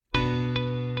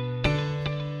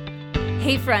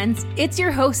Hey friends, it's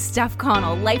your host Steph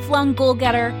Connell, lifelong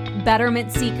goal-getter,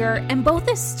 betterment seeker, and both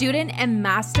a student and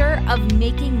master of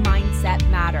making mindset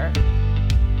matter.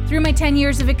 Through my 10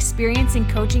 years of experience in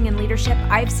coaching and leadership,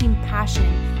 I've seen passion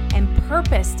and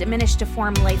purpose diminish to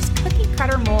form life's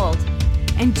cookie-cutter mold.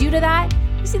 And due to that,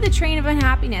 we see the train of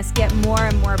unhappiness get more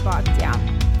and more bogged down.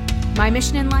 My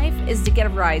mission in life is to get a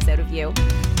rise out of you.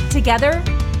 Together,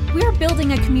 we are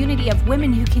building a community of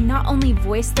women who can not only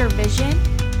voice their vision,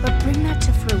 but bring that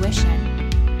to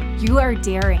fruition. You are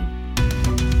daring.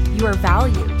 You are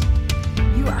valued.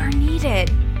 You are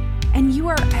needed. And you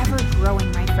are ever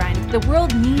growing, my friend. The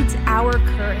world needs our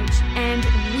courage, and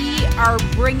we are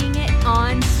bringing it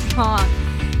on strong.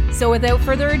 So without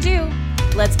further ado,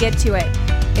 let's get to it.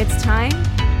 It's time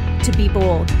to be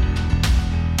bold.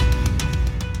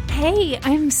 Hey,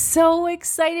 I'm so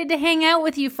excited to hang out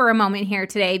with you for a moment here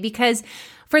today because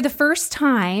for the first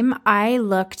time, I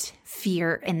looked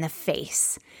fear in the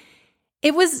face.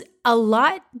 It was a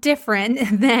lot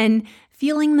different than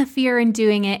feeling the fear and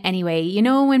doing it anyway. You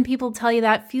know, when people tell you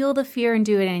that, feel the fear and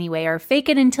do it anyway, or fake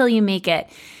it until you make it.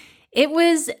 It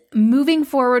was moving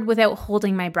forward without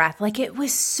holding my breath. Like, it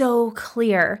was so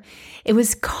clear. It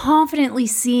was confidently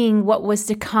seeing what was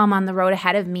to come on the road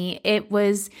ahead of me. It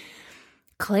was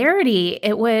clarity.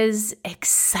 It was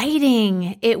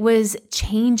exciting. It was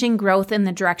change and growth in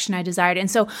the direction I desired.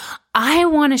 And so I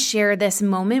want to share this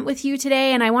moment with you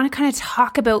today. And I want to kind of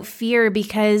talk about fear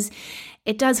because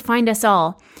it does find us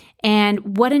all.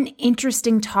 And what an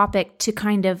interesting topic to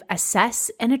kind of assess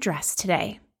and address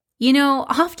today. You know,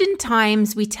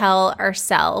 oftentimes we tell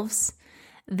ourselves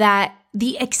that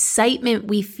the excitement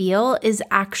we feel is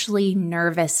actually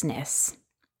nervousness.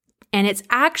 And it's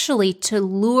actually to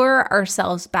lure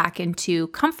ourselves back into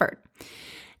comfort.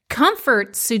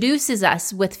 Comfort seduces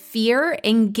us with fear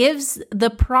and gives the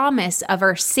promise of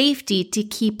our safety to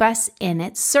keep us in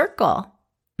its circle.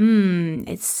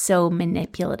 It's so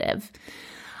manipulative.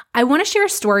 I want to share a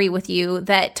story with you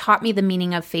that taught me the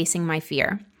meaning of facing my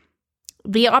fear.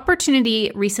 The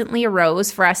opportunity recently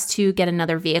arose for us to get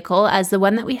another vehicle, as the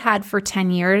one that we had for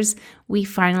 10 years, we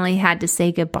finally had to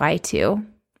say goodbye to.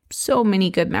 So many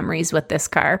good memories with this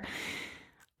car.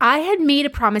 I had made a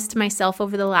promise to myself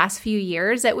over the last few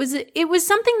years. It was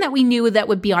something that we knew that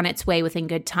would be on its way within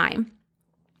good time,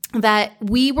 that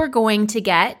we were going to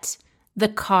get the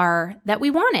car that we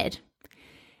wanted.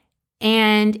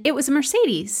 And it was a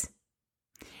Mercedes.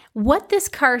 What this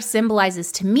car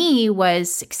symbolizes to me was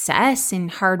success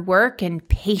and hard work and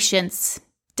patience.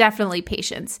 Definitely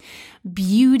patience,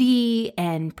 beauty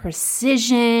and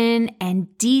precision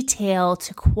and detail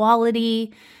to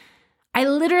quality. I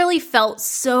literally felt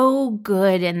so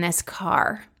good in this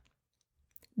car.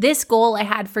 This goal I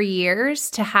had for years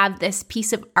to have this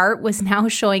piece of art was now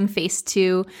showing face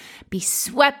to be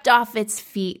swept off its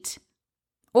feet.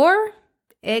 Or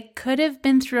it could have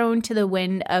been thrown to the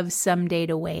wind of someday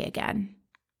to weigh again.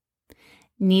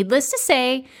 Needless to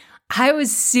say, I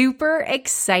was super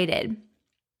excited.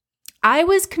 I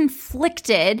was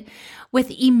conflicted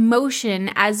with emotion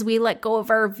as we let go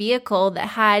of our vehicle that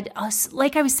had,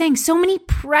 like I was saying, so many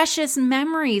precious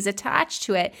memories attached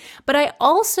to it. But I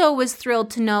also was thrilled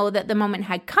to know that the moment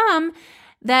had come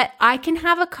that I can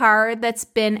have a car that's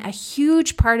been a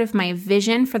huge part of my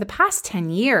vision for the past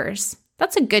 10 years.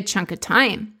 That's a good chunk of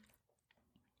time.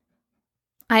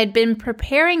 I had been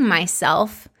preparing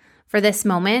myself for this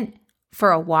moment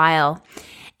for a while.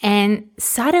 And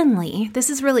suddenly, this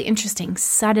is really interesting,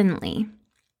 suddenly,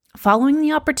 following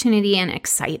the opportunity and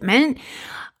excitement,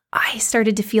 I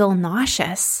started to feel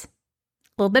nauseous, a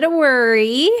little bit of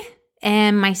worry,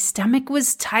 and my stomach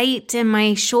was tight and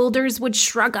my shoulders would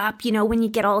shrug up, you know, when you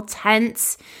get all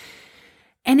tense.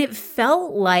 And it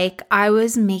felt like I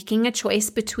was making a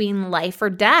choice between life or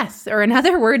death, or in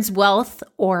other words, wealth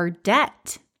or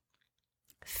debt.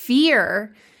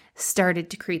 Fear started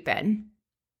to creep in.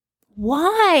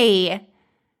 Why?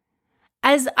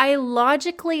 As I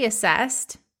logically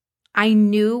assessed, I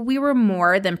knew we were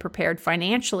more than prepared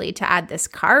financially to add this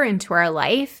car into our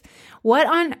life. What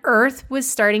on earth was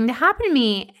starting to happen to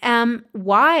me?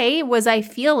 Why was I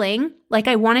feeling like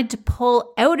I wanted to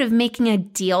pull out of making a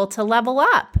deal to level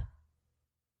up?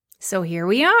 So here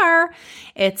we are.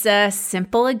 It's a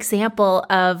simple example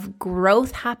of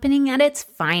growth happening at its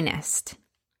finest.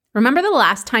 Remember the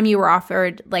last time you were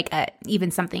offered even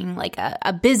something like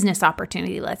a business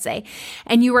opportunity, let's say,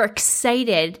 and you were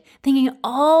excited, thinking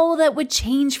all that would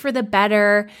change for the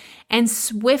better, and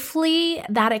swiftly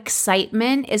that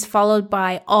excitement is followed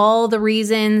by all the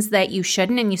reasons that you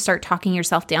shouldn't, and you start talking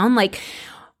yourself down. Like,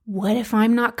 what if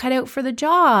I'm not cut out for the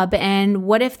job? And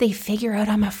what if they figure out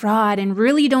I'm a fraud and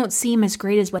really don't seem as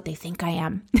great as what they think I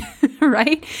am,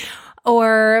 right?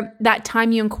 Or that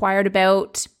time you inquired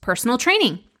about personal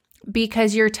training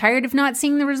because you're tired of not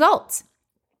seeing the results.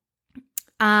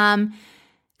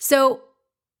 So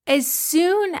as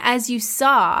soon as you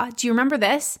saw, do you remember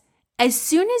this? As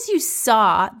soon as you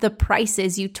saw the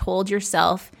prices, you told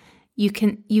yourself you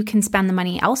can spend the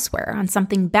money elsewhere on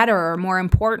something better or more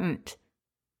important.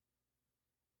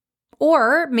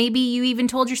 Or maybe you even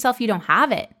told yourself you don't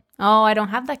have it. Oh, I don't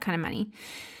have that kind of money.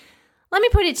 Let me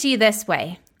put it to you this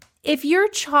way. If your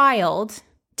child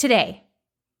today,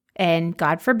 and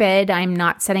God forbid, I'm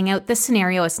not setting out this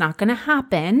scenario, it's not going to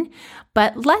happen,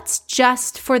 but let's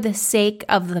just, for the sake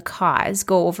of the cause,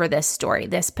 go over this story,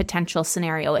 this potential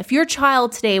scenario. If your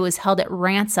child today was held at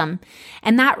ransom,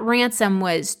 and that ransom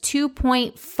was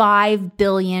 $2.5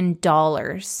 billion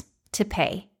to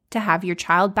pay to have your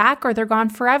child back, or they're gone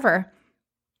forever,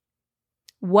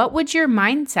 what would your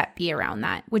mindset be around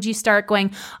that? Would you start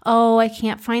going, oh, I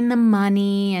can't find the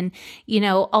money and,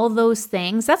 all those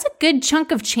things? That's a good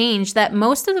chunk of change that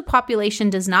most of the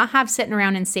population does not have sitting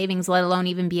around in savings, let alone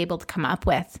even be able to come up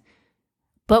with.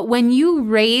 But when you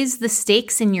raise the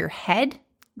stakes in your head,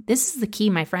 this is the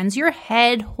key, my friends. Your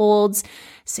head holds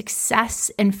success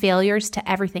and failures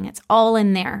to everything. It's all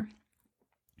in there.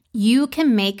 You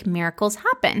can make miracles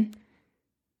happen.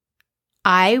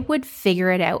 I would figure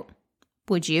it out.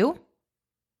 Would you?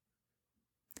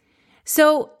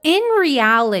 So in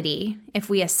reality, if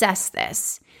we assess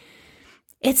this,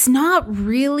 it's not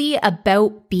really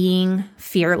about being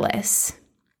fearless.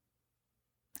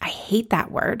 I hate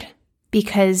that word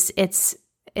because it's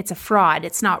a fraud.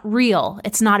 It's not real.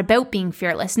 It's not about being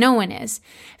fearless. No one is.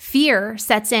 Fear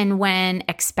sets in when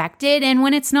expected and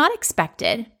when it's not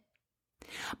expected.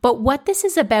 But what this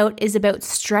is about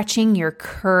stretching your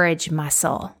courage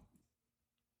muscle.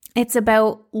 It's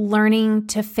about learning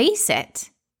to face it.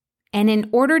 And in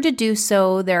order to do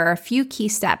so, there are a few key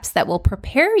steps that will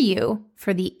prepare you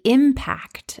for the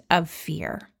impact of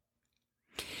fear.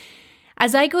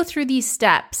 As I go through these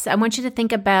steps, I want you to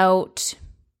think about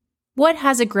what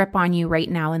has a grip on you right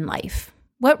now in life.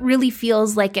 What really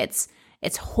feels like it's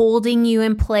holding you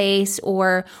in place,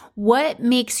 or what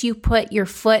makes you put your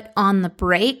foot on the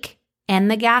brake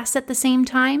and the gas at the same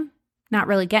time? Not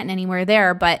really getting anywhere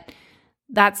there, but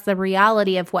that's the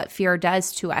reality of what fear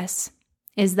does to us,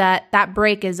 is that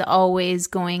brake is always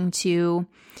going to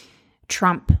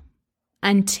trump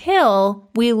until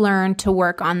we learn to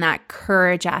work on that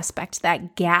courage aspect,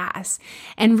 that gas.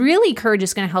 And really, courage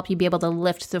is going to help you be able to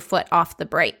lift the foot off the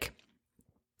brake.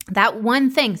 That one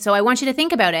thing. So I want you to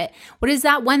think about it. What is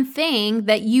that one thing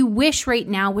that you wish right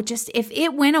now would just, if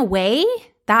it went away,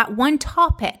 that one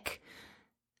topic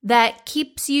that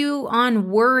keeps you on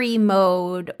worry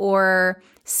mode or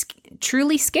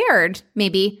truly scared,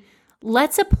 maybe,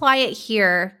 let's apply it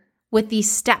here with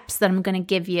these steps that I'm going to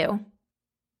give you.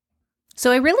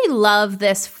 So I really love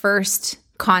this first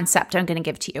concept I'm going to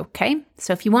give to you, okay?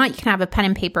 So if you want, you can have a pen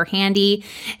and paper handy.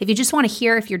 If you just want to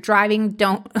hear, if you're driving,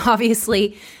 don't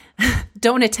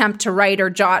attempt to write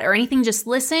or jot or anything. Just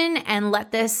listen and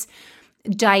let this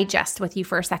digest with you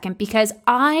for a second, because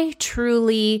I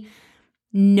truly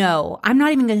know, I'm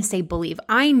not even going to say believe,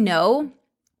 I know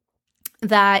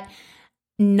that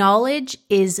knowledge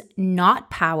is not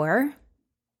power.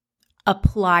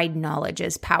 Applied knowledge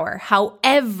is power.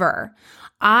 However,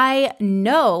 I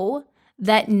know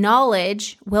that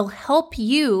knowledge will help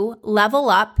you level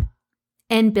up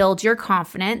and build your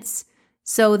confidence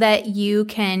so that you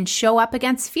can show up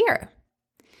against fear.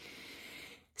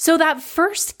 So that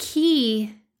first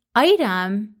key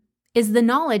item is the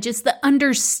knowledge. It's the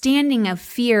understanding of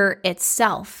fear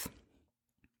itself.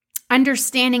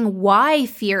 Understanding why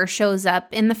fear shows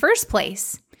up in the first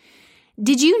place.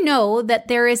 Did you know that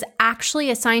there is actually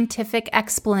a scientific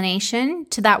explanation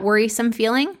to that worrisome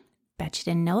feeling? Bet you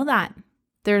didn't know that.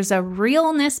 There's a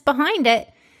realness behind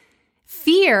it.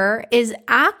 Fear is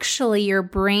actually your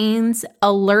brain's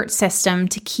alert system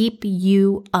to keep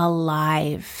you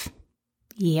alive.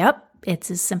 Yep, it's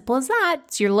as simple as that.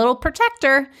 It's your little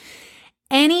protector.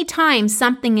 Anytime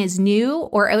something is new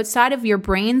or outside of your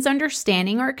brain's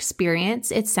understanding or experience,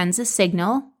 it sends a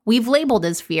signal, we've labeled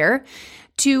as fear,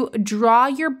 to draw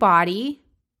your body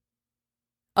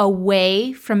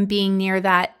away from being near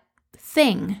that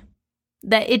thing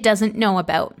that it doesn't know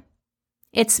about.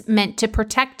 It's meant to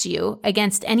protect you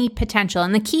against any potential,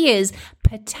 and the key is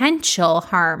potential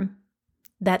harm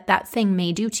that that thing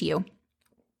may do to you.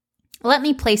 Let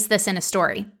me place this in a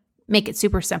story. Make it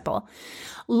super simple.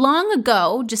 Long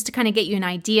ago, just to kind of get you an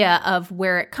idea of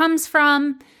where it comes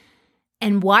from,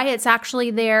 and why it's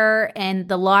actually there and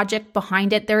the logic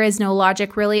behind it. There is no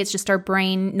logic really. It's just our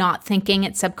brain not thinking.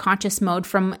 It's subconscious mode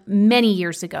from many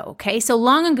years ago. Okay. So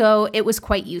long ago, it was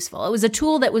quite useful. It was a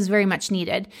tool that was very much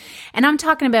needed. And I'm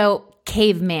talking about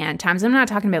caveman times. I'm not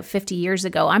talking about 50 years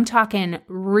ago. I'm talking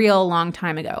real long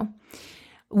time ago.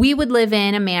 We would live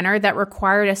in a manner that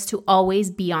required us to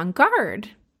always be on guard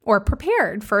or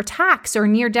prepared for attacks or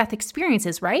near-death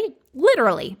experiences, right?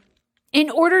 Literally. In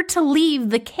order to leave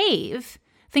the cave,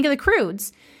 think of the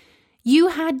Croods, you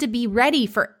had to be ready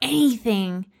for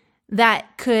anything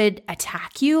that could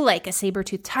attack you, like a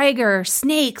saber-toothed tiger,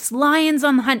 snakes, lions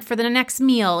on the hunt for the next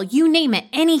meal, you name it,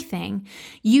 anything.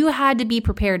 You had to be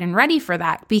prepared and ready for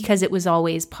that because it was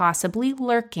always possibly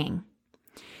lurking.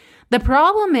 The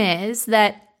problem is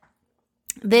that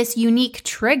this unique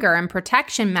trigger and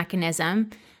protection mechanism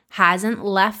hasn't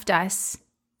left us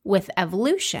with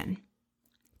evolution.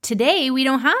 Today, we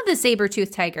don't have the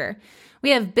saber-toothed tiger.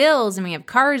 We have bills and we have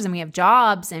cars and we have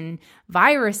jobs and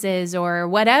viruses or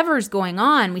whatever's going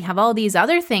on. We have all these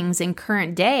other things in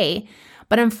current day.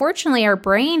 But unfortunately, our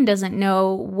brain doesn't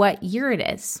know what year it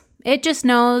is. It just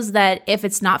knows that if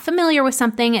it's not familiar with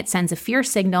something, it sends a fear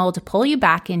signal to pull you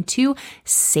back into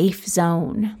safe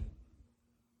zone.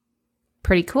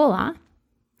 Pretty cool, huh?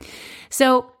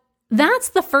 So that's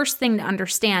the first thing to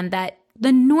understand, that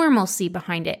the normalcy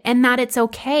behind it and that it's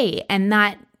okay. And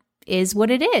that is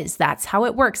what it is. That's how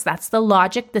it works. That's the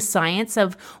logic, the science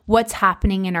of what's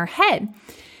happening in our head.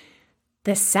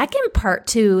 The second part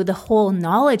to the whole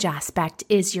knowledge aspect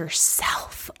is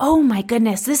yourself. Oh my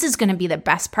goodness, this is going to be the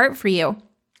best part for you,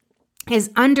 is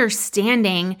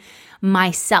understanding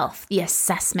myself, the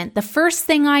assessment. The first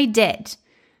thing I did,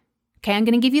 okay, I'm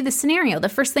going to give you the scenario. The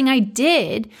first thing I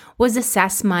did was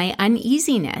assess my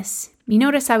uneasiness. You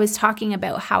notice I was talking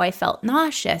about how I felt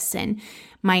nauseous and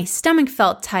my stomach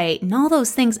felt tight and all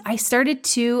those things. I started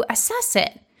to assess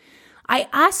it. I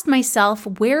asked myself,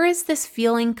 where is this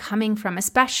feeling coming from?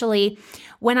 Especially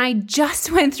when I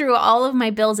just went through all of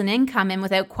my bills and income and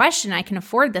without question, I can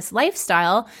afford this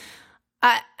lifestyle.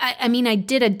 I mean, I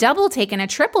did a double take and a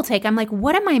triple take. I'm like,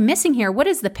 what am I missing here? What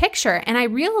is the picture? And I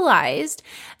realized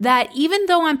that even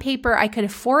though on paper I could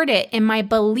afford it, in my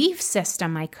belief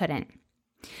system, I couldn't.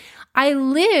 I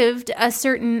lived a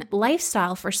certain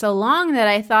lifestyle for so long that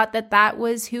I thought that that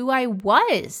was who I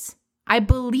was. I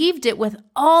believed it with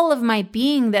all of my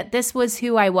being that this was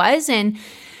who I was, and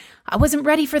I wasn't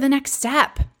ready for the next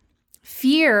step.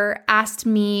 Fear asked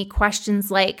me questions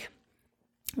like,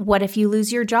 what if you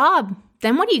lose your job?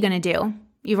 Then what are you going to do?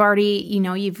 You've already,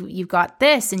 you've got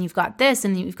this and you've got this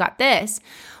and you've got this.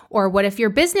 Or what if your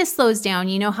business slows down?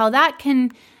 You know how that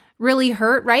can really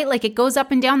hurt, right? Like it goes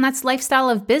up and down. That's lifestyle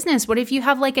of business. What if you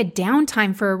have like a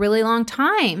downtime for a really long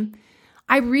time?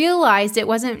 I realized it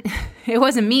wasn't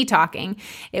me talking.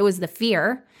 It was the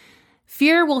fear.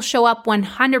 Fear will show up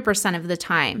 100% of the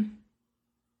time.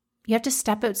 You have to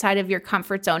step outside of your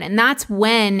comfort zone. And that's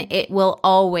when it will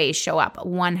always show up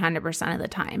 100% of the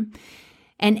time.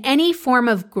 And any form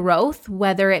of growth,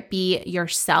 whether it be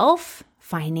yourself,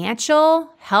 financial,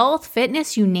 health,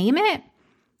 fitness, you name it,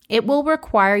 it will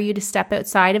require you to step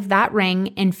outside of that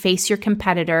ring and face your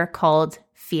competitor called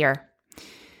fear.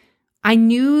 I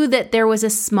knew that there was a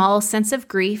small sense of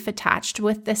grief attached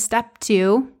with this step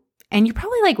too. And you're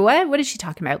probably like, what? What is she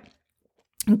talking about?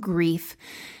 Grief.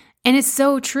 And it's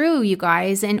so true, you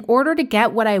guys. In order to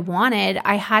get what I wanted,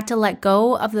 I had to let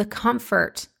go of the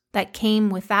comfort that came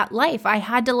with that life. I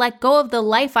had to let go of the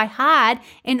life I had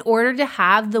in order to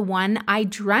have the one I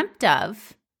dreamt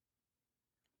of.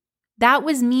 That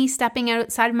was me stepping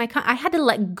outside of I had to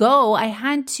let go. I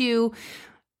had to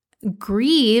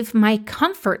grieve my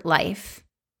comfort life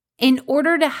in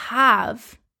order to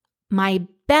have my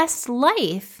best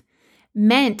life.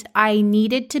 Meant I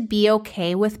needed to be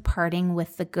okay with parting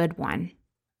with the good one.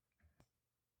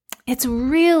 It's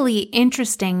really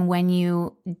interesting when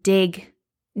you dig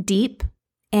deep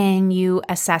and you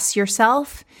assess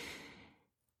yourself.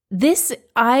 This,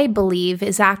 I believe,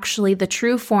 is actually the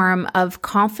true form of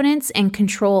confidence and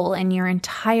control in your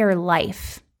entire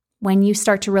life. When you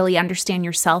start to really understand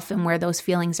yourself and where those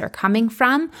feelings are coming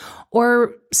from,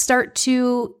 or start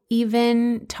to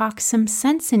even talk some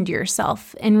sense into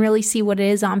yourself and really see what it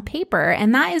is on paper.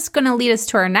 And that is going to lead us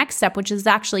to our next step, which is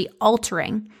actually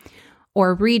altering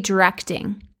or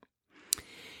redirecting.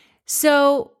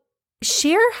 So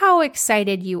share how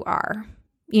excited you are.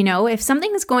 You know, if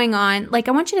something is going on, like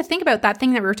I want you to think about that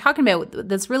thing that we were talking about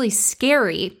that's really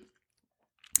scary.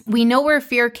 We know where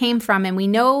fear came from, and we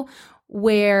know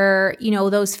where,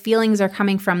 those feelings are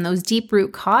coming from, those deep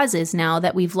root causes now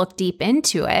that we've looked deep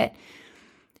into it.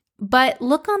 But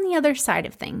look on the other side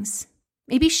of things.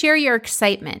 Maybe share your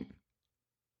excitement.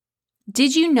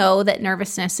 Did you know that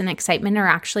nervousness and excitement are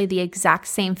actually the exact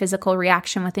same physical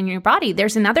reaction within your body?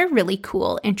 There's another really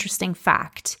cool, interesting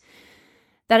fact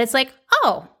that it's like,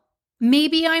 oh,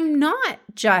 maybe I'm not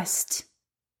just,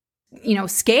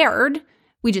 scared.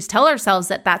 We just tell ourselves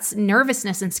that that's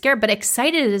nervousness and scared, but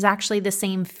excited is actually the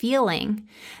same feeling.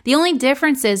 The only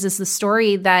difference is the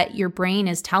story that your brain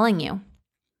is telling you.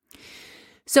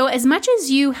 So as much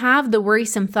as you have the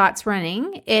worrisome thoughts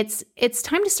running, it's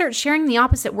time to start sharing the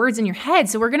opposite words in your head.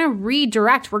 So we're going to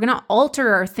redirect, we're going to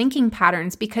alter our thinking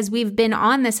patterns because we've been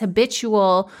on this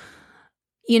habitual,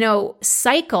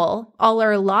 cycle all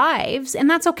our lives. And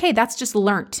that's okay. That's just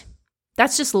learnt.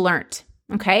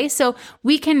 Okay. So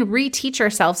we can reteach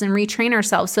ourselves and retrain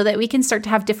ourselves so that we can start to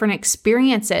have different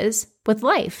experiences with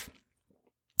life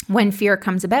when fear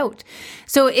comes about.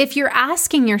 So if you're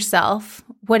asking yourself,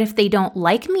 what if they don't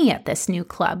like me at this new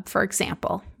club, for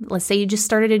example? Let's say you just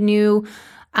started a new,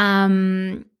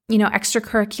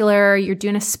 extracurricular, you're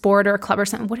doing a sport or a club or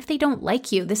something. What if they don't like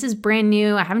you? This is brand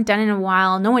new. I haven't done it in a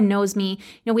while. No one knows me.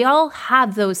 We all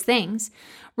have those things.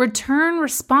 Return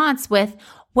response with,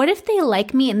 what if they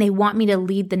like me and they want me to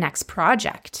lead the next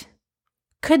project?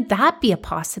 Could that be a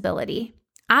possibility?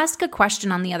 Ask a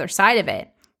question on the other side of it.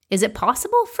 Is it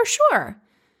possible? For sure.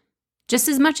 Just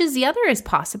as much as the other is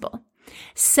possible.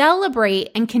 Celebrate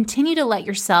and continue to let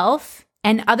yourself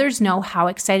and others know how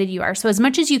excited you are. So as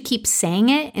much as you keep saying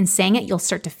it, you'll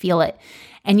start to feel it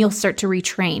and you'll start to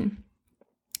retrain.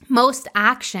 Most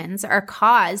actions are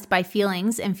caused by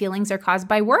feelings and feelings are caused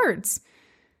by words.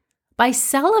 By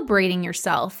celebrating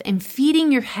yourself and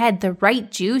feeding your head the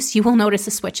right juice, you will notice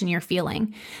a switch in your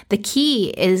feeling. The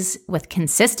key is with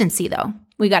consistency though.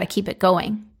 We got to keep it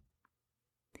going.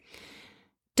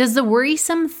 Does the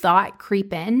worrisome thought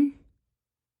creep in?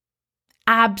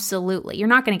 Absolutely. You're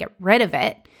not going to get rid of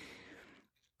it.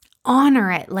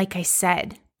 Honor it, like I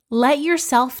said. Let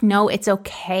yourself know it's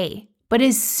okay. But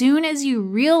as soon as you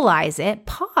realize it,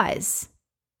 pause.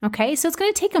 Okay? So it's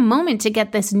going to take a moment to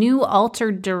get this new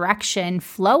altered direction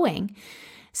flowing.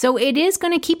 So it is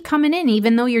going to keep coming in,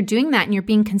 even though you're doing that and you're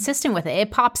being consistent with it.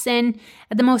 It pops in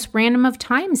at the most random of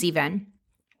times even.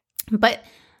 But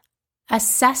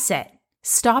assess it.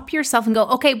 Stop yourself and go,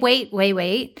 okay,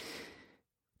 wait.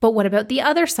 But what about the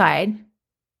other side?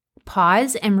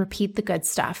 Pause and repeat the good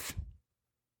stuff.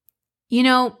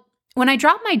 When I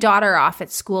dropped my daughter off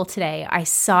at school today, I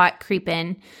saw it creep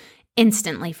in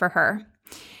instantly for her.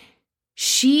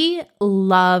 She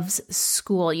loves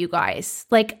school, you guys.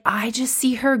 I just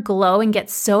see her glow and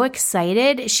get so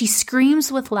excited. She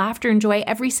screams with laughter and joy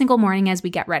every single morning as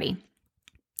we get ready.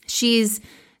 She's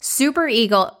super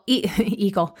eager.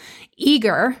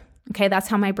 Okay, that's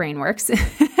how my brain works.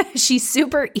 She's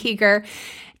super eager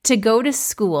to go to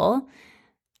school.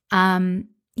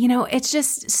 It's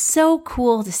just so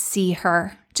cool to see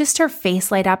her, just her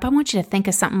face light up. I want you to think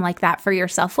of something like that for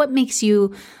yourself. What makes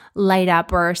you light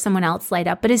up or someone else light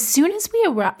up? But as soon as we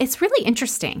arrive, it's really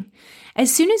interesting.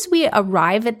 As soon as we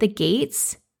arrive at the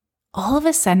gates, all of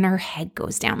a sudden her head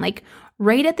goes down.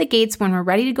 Right at the gates when we're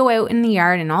ready to go out in the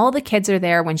yard and all the kids are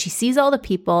there, when she sees all the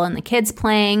people and the kids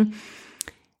playing,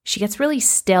 she gets really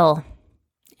still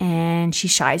and she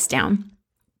shies down.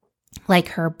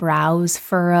 Her brows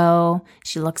furrow,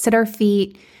 she looks at her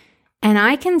feet, and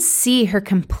I can see her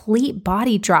complete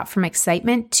body drop from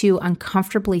excitement to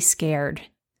uncomfortably scared.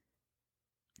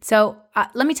 So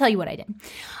let me tell you what I did.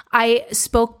 I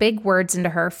spoke big words into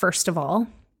her, first of all,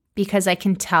 because I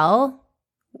can tell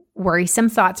worrisome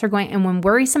thoughts are going, and when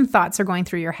worrisome thoughts are going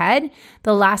through your head,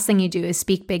 the last thing you do is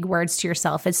speak big words to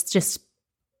yourself. It's just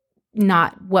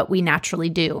not what we naturally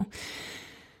do.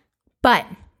 But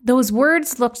those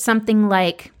words looked something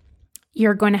like,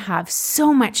 you're going to have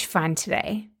so much fun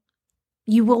today.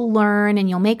 You will learn and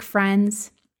you'll make friends.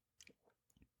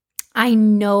 I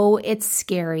know it's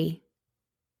scary.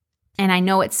 And I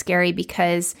know it's scary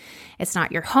because it's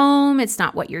not your home. It's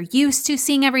not what you're used to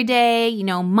seeing every day.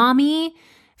 Mommy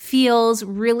feels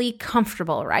really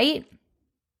comfortable, right?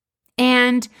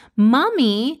 And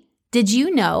mommy, did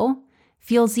you know,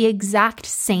 feels the exact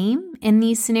same in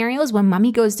these scenarios. When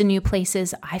mommy goes to new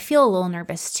places, I feel a little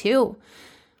nervous too.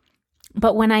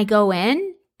 But when I go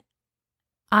in,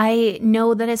 I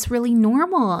know that it's really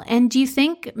normal. And do you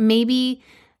think maybe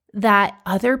that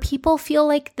other people feel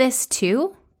like this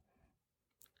too?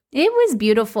 It was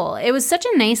beautiful. It was such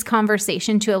a nice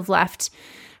conversation to have left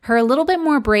her a little bit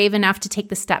more brave enough to take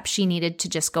the steps she needed to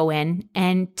just go in.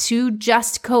 And to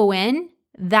just go in,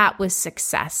 that was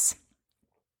success.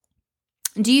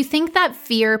 Do you think that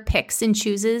fear picks and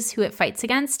chooses who it fights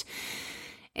against?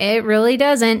 It really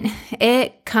doesn't.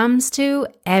 It comes to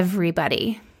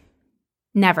everybody.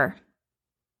 Never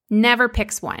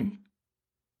picks one.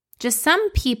 Just some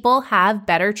people have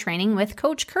better training with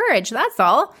Coach Courage, that's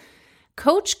all.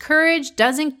 Coach Courage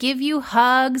doesn't give you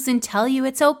hugs and tell you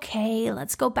it's okay.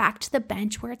 Let's go back to the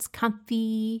bench where it's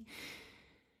comfy.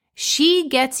 She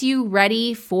gets you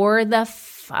ready for the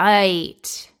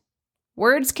fight.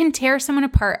 Words can tear someone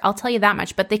apart, I'll tell you that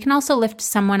much, but they can also lift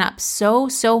someone up so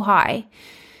high.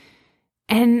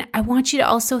 And I want you to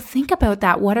also think about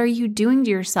that. What are you doing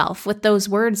to yourself with those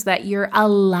words that you're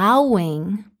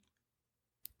allowing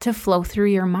to flow through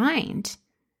your mind?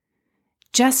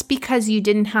 Just because you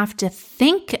didn't have to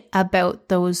think about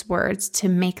those words to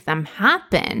make them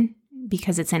happen,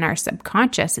 because it's in our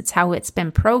subconscious, it's how it's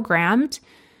been programmed,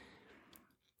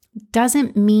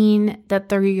 doesn't mean that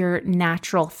they're your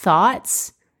natural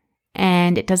thoughts,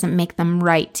 and it doesn't make them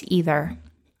right either.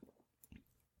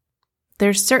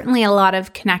 There's certainly a lot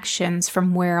of connections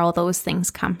from where all those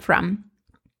things come from.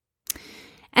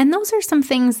 And those are some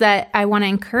things that I want to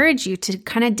encourage you to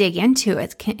kind of dig into.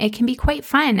 It can be quite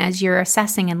fun as you're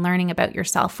assessing and learning about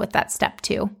yourself with that step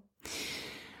too.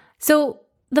 So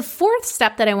the fourth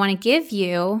step that I want to give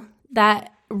you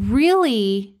that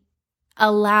really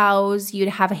allows you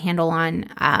to have a handle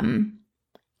on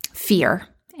fear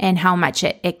and how much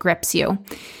it grips you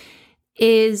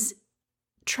is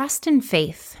trust and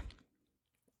faith.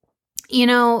 You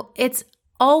know, it's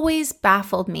always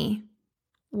baffled me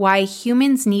why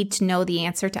humans need to know the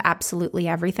answer to absolutely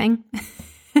everything.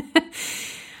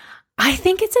 I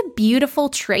think it's a beautiful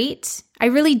trait. I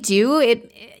really do.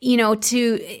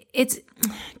 It's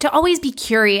to always be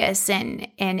curious and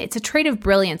it's a trait of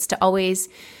brilliance to always,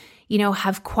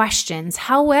 have questions.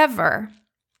 However,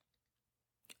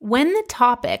 when the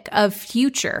topic of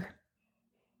future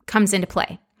comes into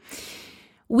play,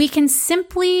 we can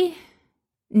simply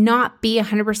not be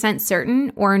 100%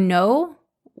 certain or know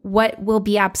what will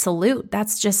be absolute.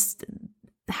 That's just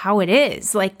how it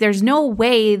is. Like, there's no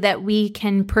way that we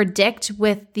can predict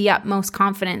with the utmost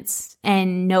confidence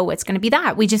and know it's going to be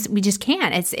that. We just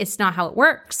can't. It's not how it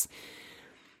works.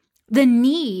 The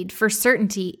need for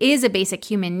certainty is a basic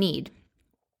human need.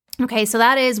 Okay, so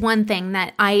that is one thing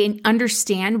that I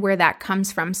understand where that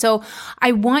comes from. So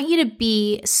I want you to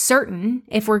be certain,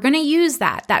 if we're going to use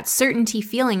that certainty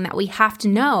feeling that we have to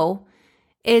know,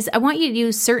 is I want you to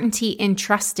use certainty in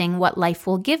trusting what life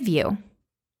will give you.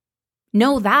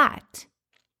 Know that.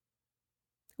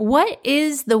 What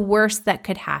is the worst that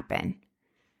could happen?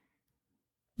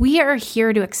 We are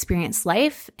here to experience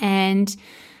life, and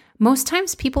most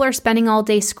times people are spending all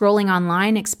day scrolling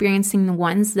online, experiencing the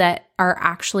ones that are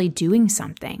actually doing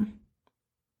something.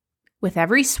 With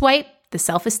every swipe, the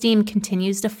self-esteem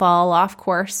continues to fall off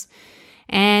course,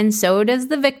 and so does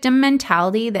the victim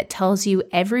mentality that tells you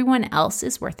everyone else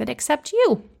is worth it except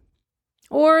you.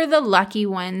 Or the lucky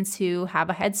ones who have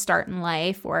a head start in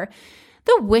life, or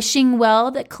the wishing well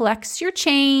that collects your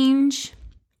change.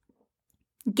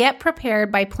 Get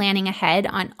prepared by planning ahead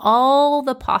on all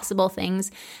the possible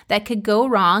things that could go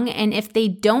wrong, and if they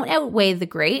don't outweigh the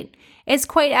great, it's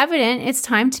quite evident it's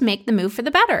time to make the move for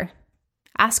the better.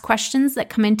 Ask questions that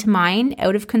come into mind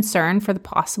out of concern for the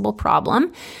possible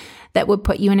problem that would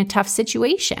put you in a tough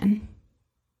situation,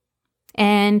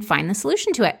 and find the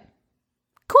solution to it.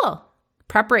 Cool.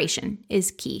 Preparation is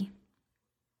key.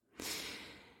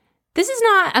 This is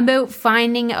not about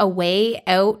finding a way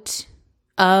out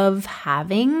of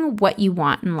having what you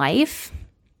want in life.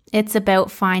 It's about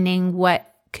finding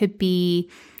what could be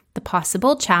the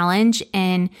possible challenge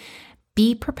and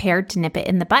be prepared to nip it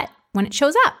in the butt when it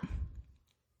shows up.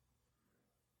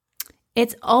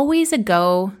 It's always a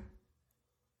go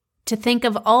to think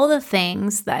of all the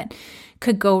things that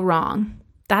could go wrong.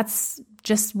 That's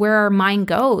just where our mind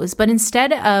goes. But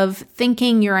instead of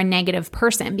thinking you're a negative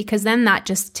person, because then that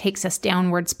just takes us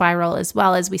downward spiral as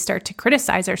well as we start to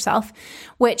criticize ourselves,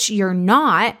 which you're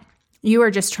not. You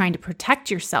are just trying to protect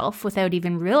yourself without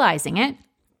even realizing it.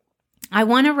 I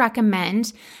want to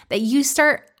recommend that you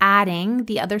start adding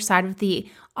the other side of the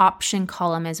option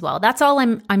column as well. That's all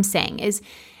I'm saying is,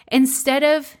 instead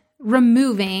of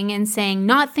removing and saying,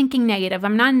 not thinking negative,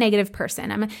 I'm not a negative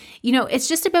person. It's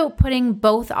just about putting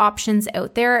both options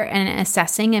out there and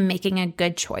assessing and making a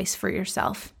good choice for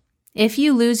yourself. If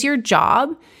you lose your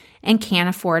job and can't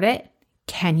afford it,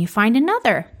 can you find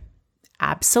another?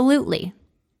 Absolutely.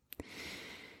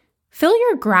 Feel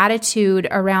your gratitude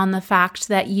around the fact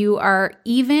that you are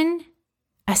even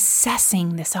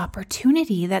assessing this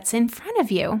opportunity that's in front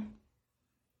of you.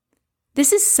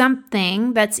 This is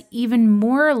something that's even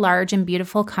more large and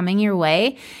beautiful coming your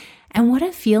way, And what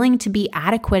a feeling to be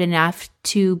adequate enough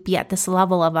to be at this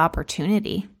level of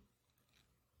opportunity.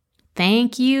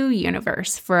 Thank you,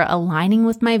 universe, for aligning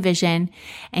with my vision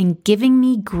and giving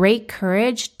me great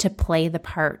courage to play the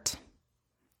part.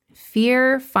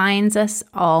 Fear finds us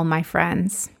all, my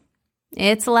friends.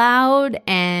 It's loud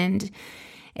and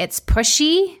it's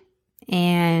pushy,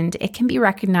 and it can be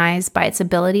recognized by its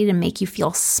ability to make you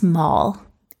feel small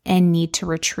and need to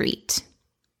retreat.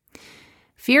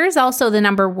 Fear is also the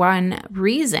number one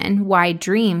reason why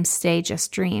dreams stay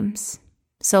just dreams.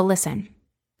 So listen,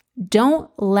 don't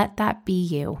let that be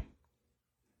you.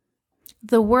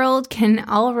 The world can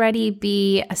already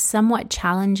be a somewhat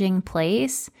challenging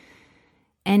place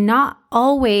and not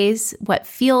always what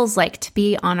feels like to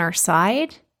be on our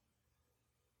side.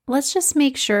 Let's just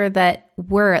make sure that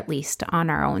we're at least on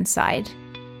our own side.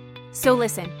 So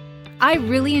listen, I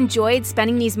really enjoyed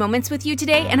spending these moments with you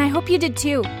today, and I hope you did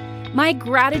too. My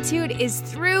gratitude is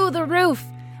through the roof.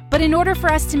 But in order for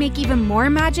us to make even more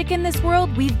magic in this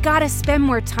world, we've got to spend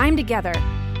more time together.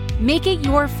 Make it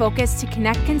your focus to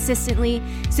connect consistently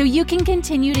so you can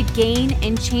continue to gain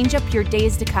and change up your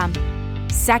days to come.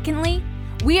 Secondly,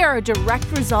 we are a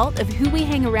direct result of who we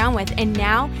hang around with, and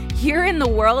now you're in the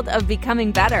world of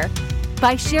becoming better.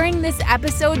 By sharing this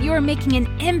episode, you are making an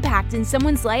impact in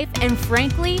someone's life, and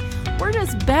frankly, we're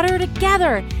just better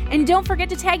together. And don't forget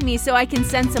to tag me so I can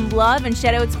send some love and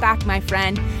shout-outs back, my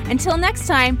friend. Until next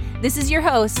time, this is your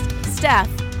host, Steph,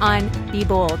 on Be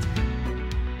Bold.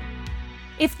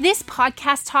 If this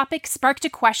podcast topic sparked a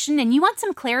question and you want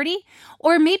some clarity,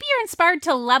 or maybe you're inspired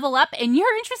to level up and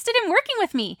you're interested in working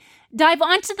with me, dive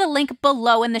onto the link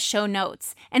below in the show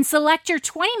notes and select your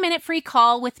 20-minute free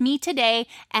call with me today,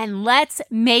 and let's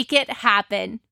make it happen.